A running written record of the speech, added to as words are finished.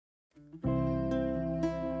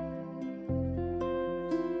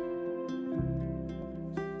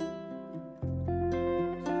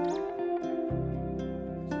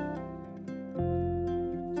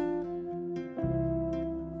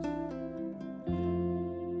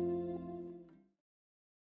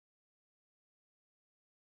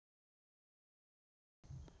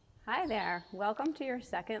Hi there, welcome to your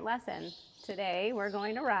second lesson. Today we're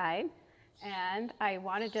going to ride, and I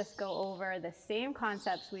want to just go over the same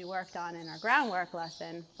concepts we worked on in our groundwork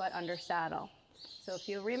lesson, but under saddle. So if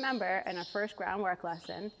you remember, in our first groundwork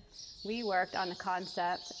lesson, we worked on the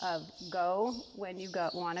concept of go when you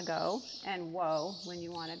want to go, and whoa when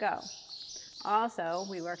you want to go. Also,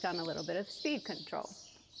 we worked on a little bit of speed control.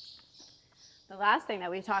 The last thing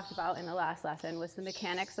that we talked about in the last lesson was the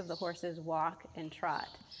mechanics of the horse's walk and trot.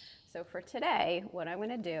 So for today, what I'm going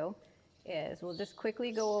to do is we'll just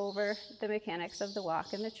quickly go over the mechanics of the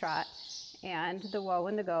walk and the trot and the whoa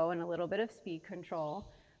and the go and a little bit of speed control.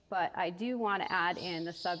 But I do want to add in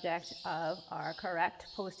the subject of our correct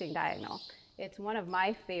posting diagonal. It's one of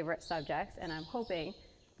my favorite subjects, and I'm hoping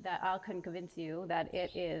that I'll convince you that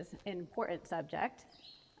it is an important subject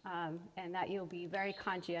and that you'll be very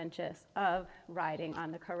conscientious of riding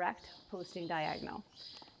on the correct posting diagonal.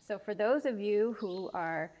 So for those of you who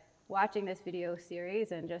are watching this video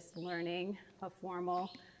series and just learning a formal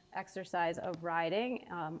exercise of riding,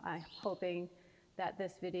 I'm hoping that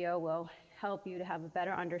this video will help you to have a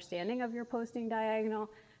better understanding of your posting diagonal,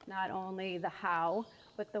 not only the how,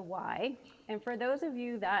 but the why. And for those of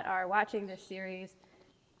you that are watching this series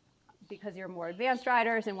because you're more advanced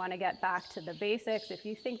riders and want to get back to the basics, if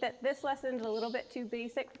you think that this lesson is a little bit too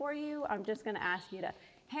basic for you, I'm just going to ask you to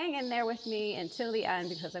hang in there with me until the end,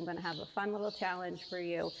 because I'm going to have a fun little challenge for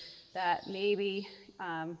you that maybe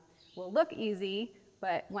will look easy,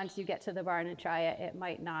 but once you get to the barn and try it, it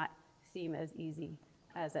might not seem as easy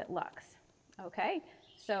as it looks. Okay,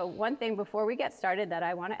 so one thing before we get started that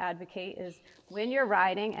I want to advocate is when you're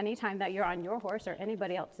riding, anytime that you're on your horse or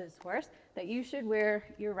anybody else's horse, that you should wear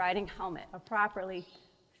your riding helmet, a properly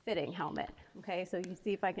fitting helmet. Okay, so you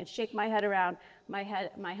see if I can shake my head around, my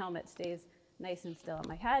helmet stays nice and still on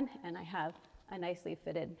my head, and I have a nicely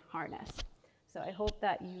fitted harness. So I hope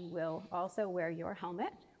that you will also wear your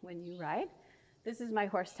helmet when you ride. This is my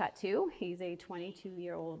horse Tattoo. He's a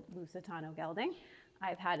 22-year-old Lusitano gelding.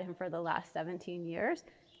 I've had him for the last 17 years,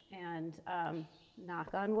 and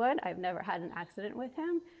knock on wood, I've never had an accident with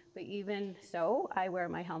him, but even so, I wear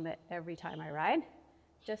my helmet every time I ride,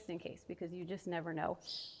 just in case, because you just never know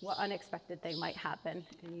what unexpected thing might happen,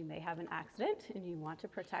 and you may have an accident, and you want to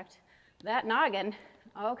protect that noggin.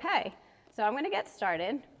 Okay, so I'm gonna get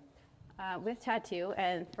started with Tattoo,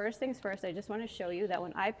 and first things first, I just want to show you that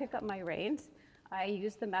when I pick up my reins, I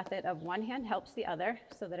use the method of one hand helps the other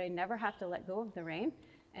so that I never have to let go of the rein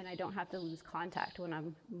and I don't have to lose contact when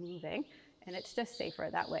I'm moving, and it's just safer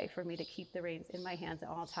that way for me to keep the reins in my hands at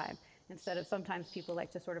all time instead of sometimes people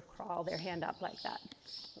like to sort of crawl their hand up like that.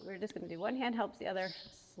 But we're just going to do one hand helps the other,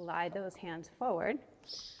 slide those hands forward.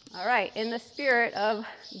 All right, in the spirit of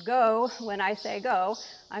go, when I say go,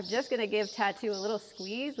 I'm just going to give Tattoo a little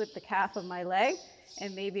squeeze with the calf of my leg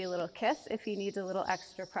and maybe a little kiss if he needs a little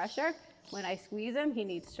extra pressure. When I squeeze him, he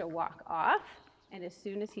needs to walk off, and as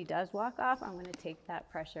soon as he does walk off, I'm going to take that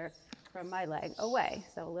pressure from my leg away.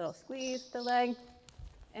 So a little squeeze the leg,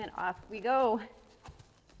 and off we go.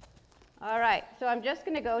 All right, so I'm just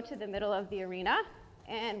going to go to the middle of the arena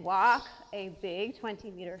and walk a big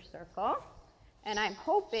 20-meter circle. And I'm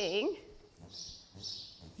hoping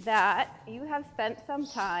that you have spent some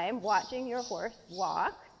time watching your horse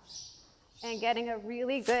walk and getting a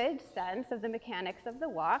really good sense of the mechanics of the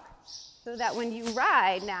walk so that when you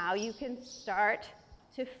ride now, you can start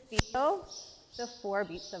to feel the 4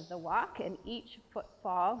 beats of the walk and each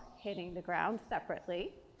footfall hitting the ground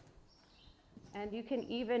separately. And you can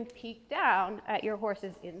even peek down at your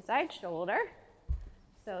horse's inside shoulder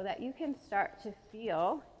so that you can start to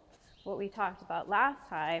feel what we talked about last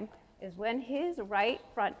time is when his right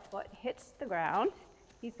front foot hits the ground,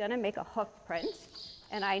 he's going to make a hoof print.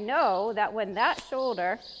 And I know that when that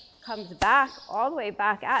shoulder comes back all the way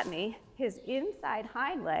back at me, his inside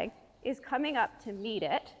hind leg is coming up to meet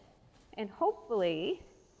it and hopefully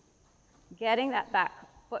getting that back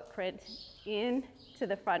footprint into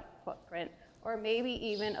the front footprint, or maybe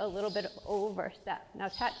even a little bit of overstep. Now,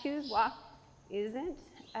 Tattoo's walk isn't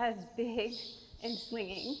as big and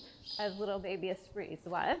swinging as little baby Esprit's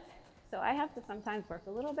was, so I have to sometimes work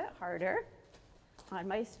a little bit harder on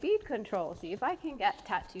my speed control. See if I can get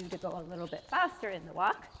Tattoo to go a little bit faster in the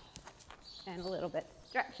walk and a little bit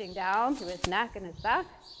stretching down through his neck and his back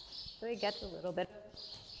so he gets a little bit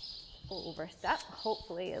of overstep,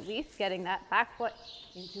 hopefully at least getting that back foot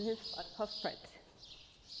into his hoof print.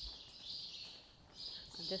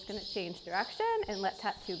 I'm just going to change direction and let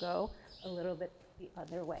Tattoo go a little bit the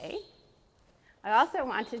other way. I also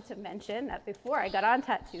wanted to mention that before I got on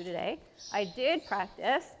Tattoo today, I did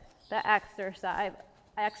practice the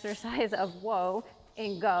exercise of whoa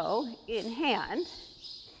and go in hand.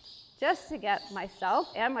 just to get myself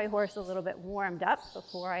and my horse a little bit warmed up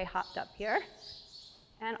before I hopped up here,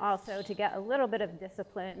 and also to get a little bit of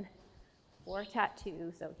discipline for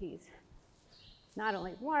Tattoo, so he's not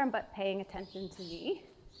only warm, but paying attention to me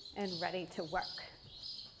and ready to work.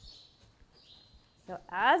 So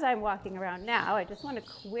as I'm walking around now, I just want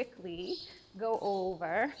to quickly go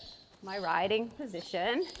over my riding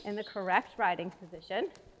position and the correct riding position.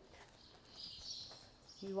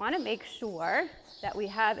 You want to make sure that we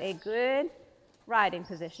have a good riding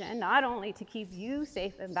position, not only to keep you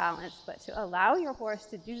safe and balanced, but to allow your horse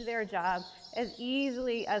to do their job as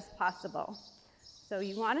easily as possible. So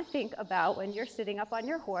you want to think about when you're sitting up on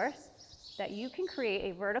your horse that you can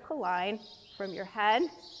create a vertical line from your head,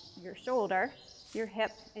 your shoulder, your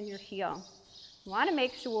hip, and your heel. You want to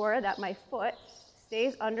make sure that my foot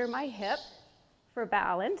stays under my hip for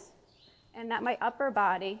balance and that my upper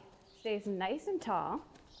body stays nice and tall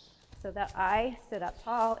so that I sit up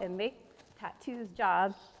tall and make Tattoo's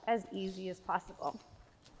job as easy as possible.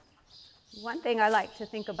 One thing I like to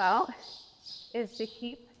think about is to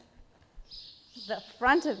keep the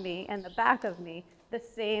front of me and the back of me the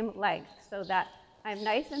same length so that I'm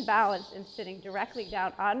nice and balanced and sitting directly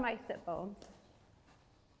down on my sit bones,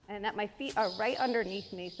 and that my feet are right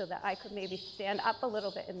underneath me so that I could maybe stand up a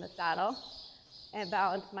little bit in the saddle and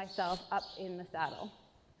balance myself up in the saddle.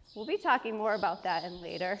 We'll be talking more about that in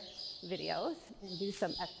later videos and do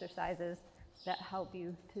some exercises that help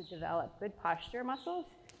you to develop good posture muscles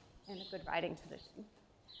and a good riding position.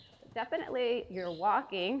 But definitely your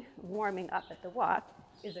walking, warming up at the walk,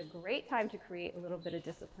 is a great time to create a little bit of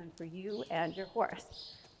discipline for you and your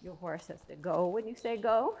horse. Your horse has to go when you say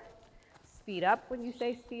go, speed up when you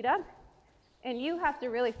say speed up, and you have to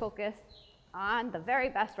really focus on the very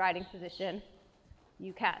best riding position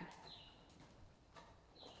you can.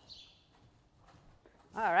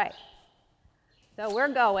 All right, so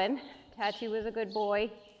we're going. Tattoo is a good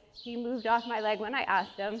boy. He moved off my leg when I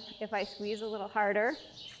asked him. If I squeeze a little harder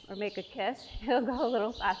or make a kiss, he'll go a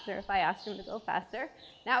little faster if I ask him to go faster.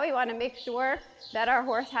 Now we want to make sure that our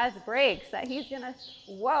horse has brakes, that he's gonna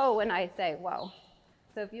whoa when I say whoa.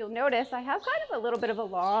 So if you'll notice, I have kind of a little bit of a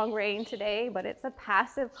long rein today, but it's a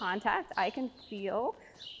passive contact. I can feel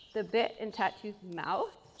the bit in Tattoo's mouth,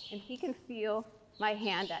 and he can feel my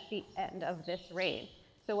hand at the end of this rein.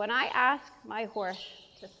 So when I ask my horse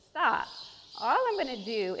to stop, all I'm going to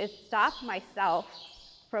do is stop myself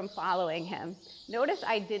from following him. Notice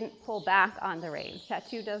I didn't pull back on the reins.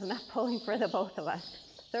 Tattoo does enough pulling for the both of us.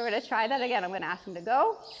 So we're going to try that again. I'm going to ask him to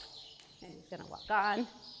go, and he's going to walk on.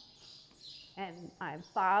 And I'm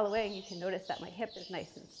following. You can notice that my hip is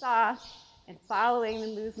nice and soft, and following the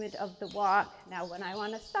movement of the walk. Now when I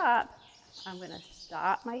want to stop, I'm going to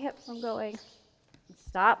stop my hip from going, and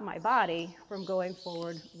stop my body from going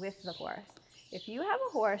forward with the horse. If you have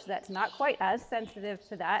a horse that's not quite as sensitive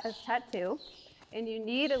to that as Tattoo, and you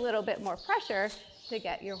need a little bit more pressure to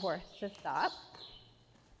get your horse to stop,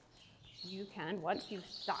 you can, once you've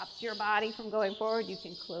stopped your body from going forward, you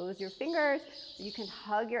can close your fingers, or you can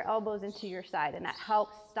hug your elbows into your side, and that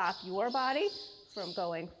helps stop your body from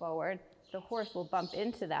going forward. The horse will bump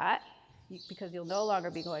into that because you'll no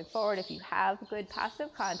longer be going forward. If you have good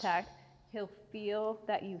passive contact, he'll feel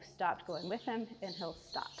that you've stopped going with him, and he'll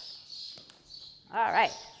stop. All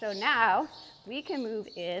right, so now we can move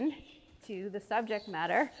in to the subject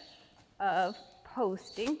matter of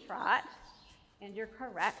posting trot and your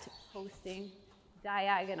correct posting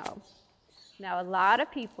diagonal. Now, a lot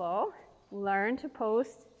of people learn to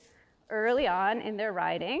post early on in their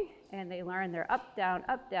riding, and they learn their up, down,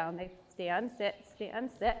 they stand, sit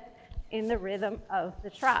in the rhythm of the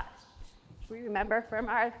trot. We remember from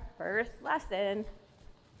our first lesson,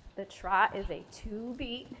 the trot is a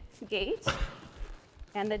 2-beat gait,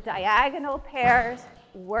 and the diagonal pairs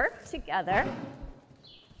work together.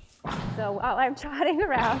 So while I'm trotting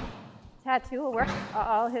around, Tattoo will work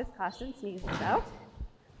all his coughs and sneezes out.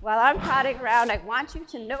 While I'm trotting around, I want you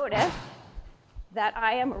to notice that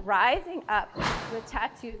I am rising up with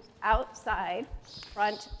Tattoo's outside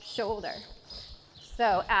front shoulder.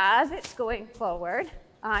 So as it's going forward,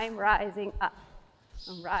 I'm rising up.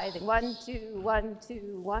 I'm rising 1, 2, 1,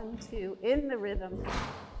 2, 1, 2 in the rhythm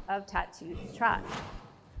of Tattoo's trot.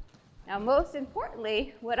 Now, most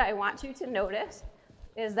importantly, what I want you to notice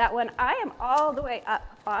is that when I am all the way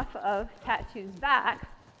up off of Tattoo's back,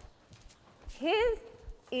 his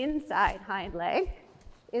inside hind leg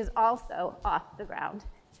is also off the ground.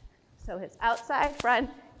 So his outside front,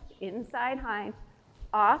 inside hind,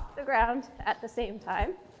 off the ground at the same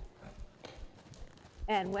time.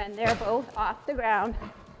 And when they're both off the ground,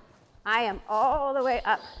 I am all the way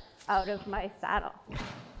up out of my saddle.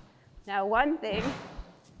 Now, one thing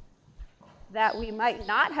that we might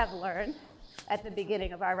not have learned at the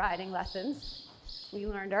beginning of our riding lessons. We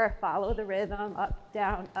learned to follow the rhythm, up,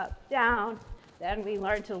 down, up, down. Then we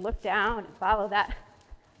learned to look down and follow that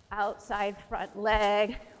outside front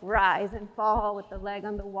leg, rise and fall with the leg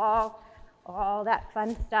on the wall, all that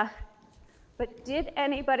fun stuff. But did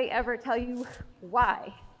anybody ever tell you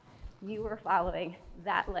why you were following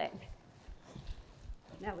that leg?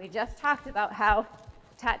 Now, we just talked about how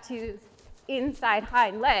Tattoo's inside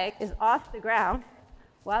hind leg is off the ground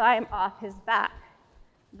while I'm off his back.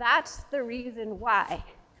 That's the reason why.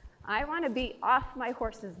 I want to be off my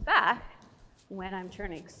horse's back when I'm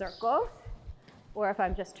turning circles, or if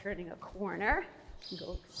I'm just turning a corner,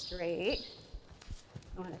 go straight.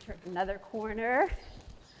 I want to turn another corner,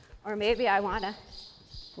 or maybe I want to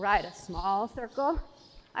ride a small circle.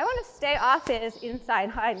 I want to stay off his inside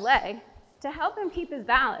hind leg to help him keep his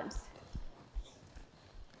balance.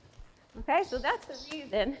 Okay, so that's the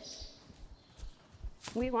reason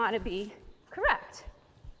we want to be correct.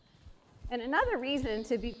 And another reason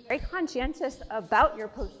to be very conscientious about your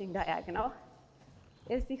posting diagonal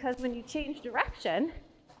is because when you change direction,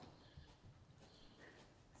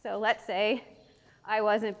 so let's say I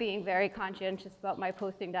wasn't being very conscientious about my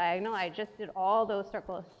posting diagonal, I just did all those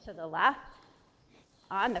circles to the left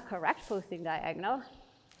on the correct posting diagonal.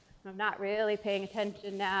 I'm not really paying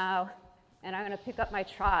attention now, and I'm going to pick up my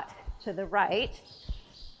trot to the right,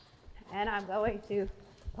 and I'm going to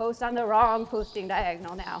post on the wrong posting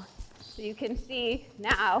diagonal now. So you can see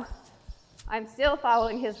now I'm still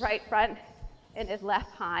following his right front and his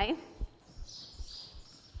left hind.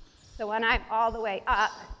 So when I'm all the way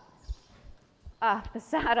up off the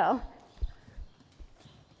saddle,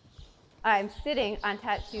 I'm sitting on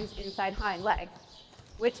Tattoo's inside hind leg,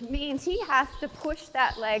 which means he has to push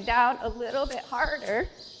that leg down a little bit harder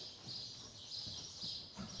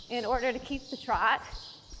in order to keep the trot,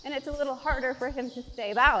 and it's a little harder for him to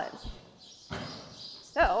stay balanced.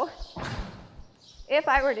 So if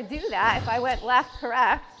I were to do that, if I went left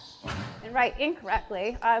correct and right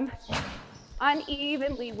incorrectly, I'm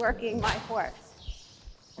unevenly working my horse,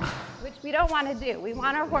 which we don't want to do. We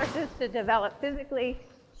want our horses to develop physically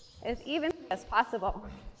as evenly as possible.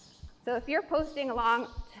 So if you're posting along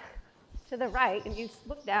to the right and you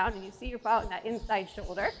look down and you see you're following that inside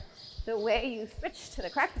shoulder, the way you switch to the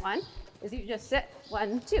correct one is you just sit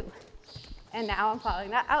 1, 2. And now I'm following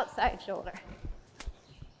that outside shoulder.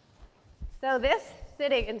 So this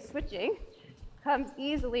sitting and switching comes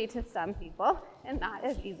easily to some people and not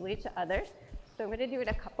as easily to others. So I'm going to do it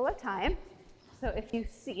a couple of times. So if you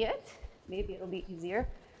see it, maybe it'll be easier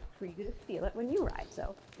for you to feel it when you ride.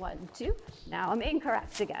 So 1, 2. Now I'm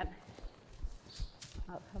incorrect again.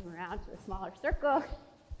 I'll come around to a smaller circle.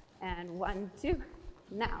 And 1, 2.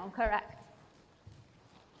 Now I'm correct.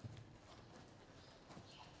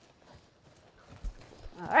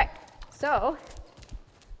 All right. So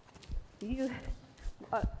you,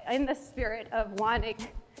 in the spirit of wanting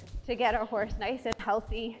to get our horse nice and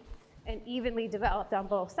healthy and evenly developed on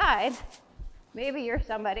both sides, maybe you're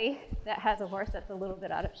somebody that has a horse that's a little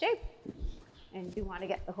bit out of shape and you want to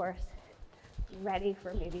get the horse ready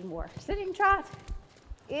for maybe more sitting trot.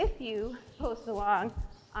 If you post along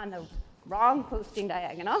on the wrong posting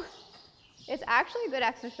diagonal, it's actually a good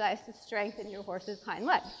exercise to strengthen your horse's hind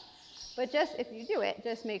leg. But just if you do it,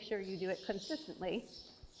 just make sure you do it consistently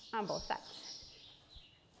on both sides.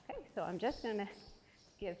 Okay, so I'm just going to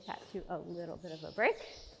give Tattoo a little bit of a break,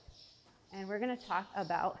 and we're going to talk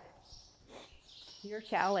about your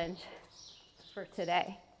challenge for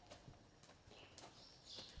today.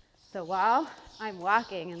 So while I'm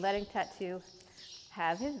walking and letting Tattoo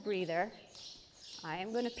have his breather, I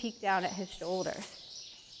am going to peek down at his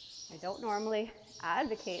shoulders. I don't normally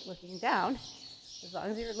advocate looking down. As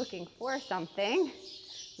long as you're looking for something,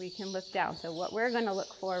 we can look down. So what we're going to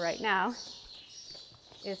look for right now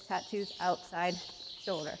is Tattoo's outside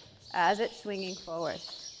shoulder as it's swinging forward.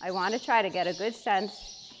 I want to try to get a good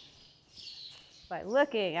sense by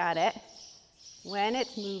looking at it when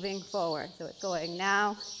it's moving forward. So it's going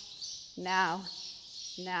now, now,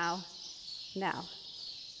 now, now.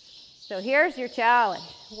 So here's your challenge.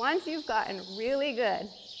 Once you've gotten really good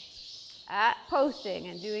at posting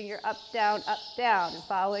and doing your up, down, and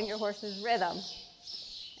following your horse's rhythm,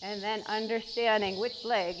 and then understanding which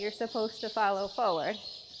leg you're supposed to follow forward,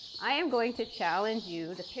 I am going to challenge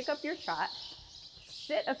you to pick up your trot,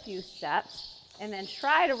 sit a few steps, and then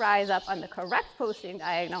try to rise up on the correct posting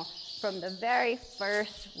diagonal from the very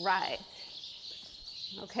first rise.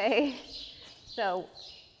 Okay? So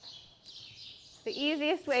the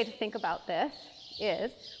easiest way to think about this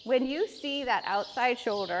is when you see that outside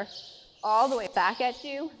shoulder all the way back at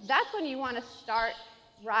you, that's when you want to start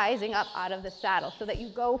rising up out of the saddle so that you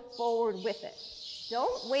go forward with it.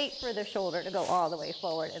 Don't wait for the shoulder to go all the way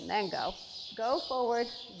forward and then go. Go forward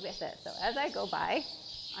with it. So as I go by,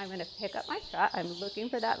 I'm going to pick up my trot. I'm looking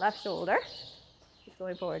for that left shoulder. It's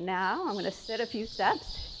going forward now. I'm going to sit a few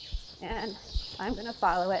steps and I'm going to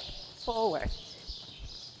follow it forward.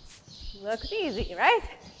 Looks easy, right?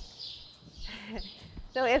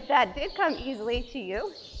 So if that did come easily to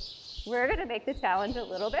you, we're going to make the challenge a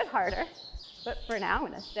little bit harder. But for now, I'm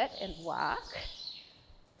going to sit and walk.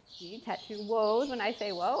 See, tattoo woes. When I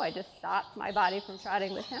say whoa, I just stopped my body from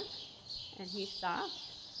trotting with him, and he stopped.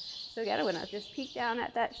 So again, I'm going to just peek down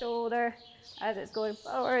at that shoulder as it's going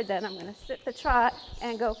forward. Then I'm going to sit the trot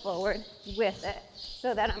and go forward with it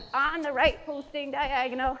so that I'm on the right posting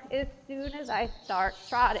diagonal as soon as I start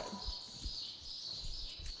trotting.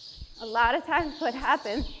 A lot of times what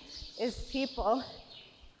happens is people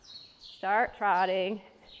start trotting,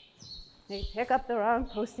 they pick up the wrong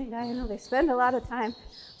posting diagonal, they spend a lot of time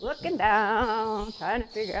looking down, trying to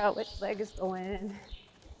figure out which leg is going.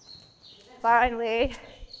 Finally,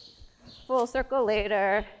 full circle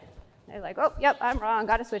later, they're like, oh, yep, I'm wrong,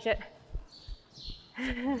 gotta switch it.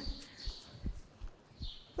 Which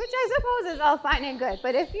I suppose is all fine and good,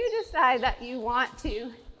 but if you decide that you want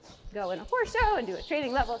to go in a horse show and do a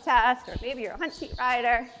training level test, or maybe you're a hunt seat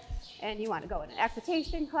rider and you want to go in an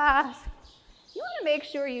equitation class, you want to make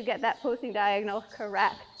sure you get that posting diagonal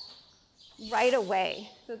correct right away.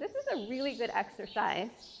 So this is a really good exercise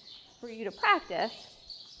for you to practice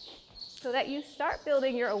so that you start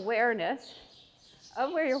building your awareness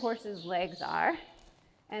of where your horse's legs are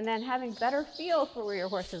and then having better feel for where your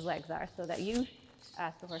horse's legs are so that you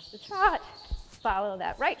ask the horse to trot, follow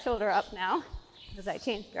that right shoulder up now as I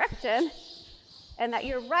change direction, and that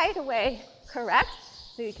you're right away correct,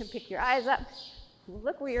 so you can pick your eyes up,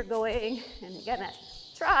 look where you're going, and again at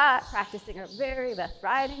trot, practicing our very best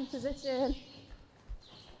riding position.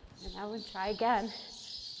 And now we're going to try again.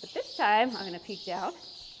 But this time, I'm going to peek down,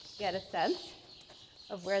 get a sense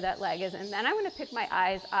of where that leg is, and then I'm going to pick my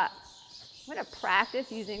eyes up. I'm going to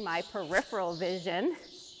practice using my peripheral vision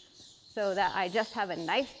so that I just have a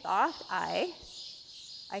nice soft eye.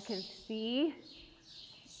 I can see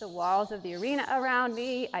the walls of the arena around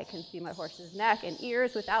me. I can see my horse's neck and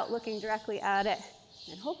ears without looking directly at it.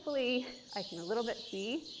 And hopefully I can a little bit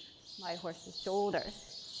see my horse's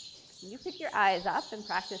shoulders. When you pick your eyes up and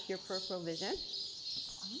practice your peripheral vision,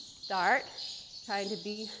 start trying to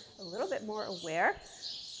be a little bit more aware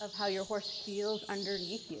of how your horse feels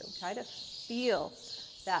underneath you. Try to feel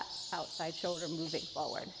that outside shoulder moving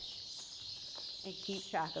forward and keep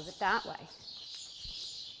track of it that way.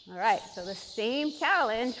 All right, so the same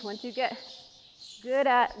challenge, once you get good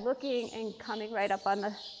at looking and coming right up on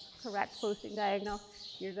the correct posting diagonal,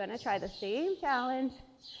 you're going to try the same challenge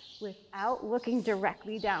without looking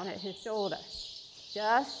directly down at his shoulder.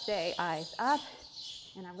 Just stay eyes up,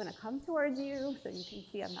 and I'm going to come towards you so you can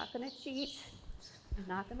see I'm not going to cheat. I'm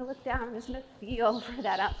not going to look down. I'm just going to feel for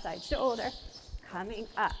that outside shoulder coming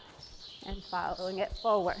up and following it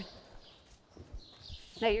forward.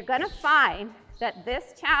 Now you're going to find that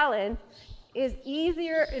this challenge is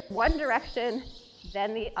easier in one direction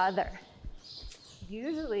than the other.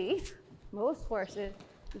 Usually, most horses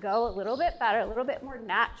go a little bit better, a little bit more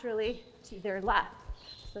naturally to their left.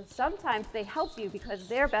 So sometimes they help you because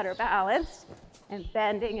they're better balanced and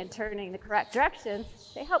bending and turning the correct direction.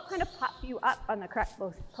 They help kind of pop you up on the correct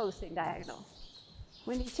posting diagonal.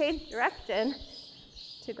 When you change direction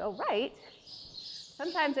to go right,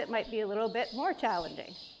 sometimes it might be a little bit more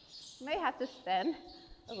challenging. You may have to spend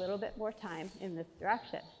a little bit more time in this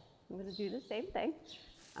direction. I'm going to do the same thing.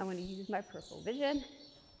 I'm going to use my peripheral vision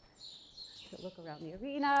to look around the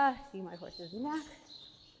arena, see my horse's neck,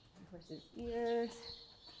 my horse's ears,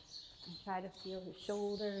 and try to feel his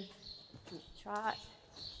shoulders, his trot.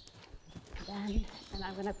 And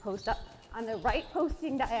I'm going to post up on the right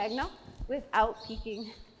posting diagonal without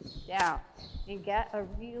peeking down and get a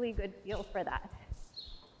really good feel for that.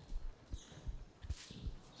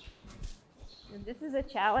 And this is a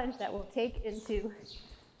challenge that we'll take into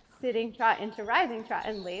sitting trot, into rising trot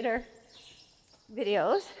in later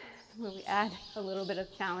videos where we add a little bit of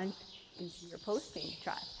challenge into your posting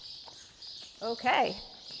trot. Okay,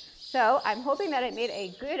 so I'm hoping that I made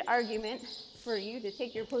a good argument for you to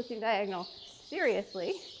take your posting diagonal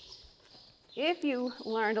seriously. If you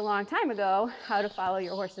learned a long time ago how to follow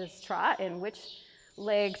your horse's trot and which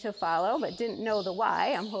leg to follow but didn't know the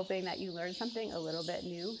why, I'm hoping that you learned something a little bit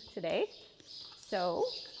new today. So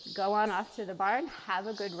go on off to the barn, have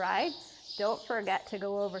a good ride. Don't forget to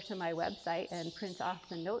go over to my website and print off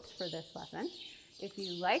the notes for this lesson. If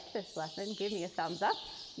you liked this lesson, give me a thumbs up.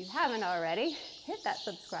 If you haven't already, hit that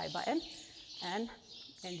subscribe button and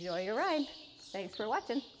enjoy your ride. Thanks for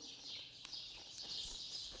watching.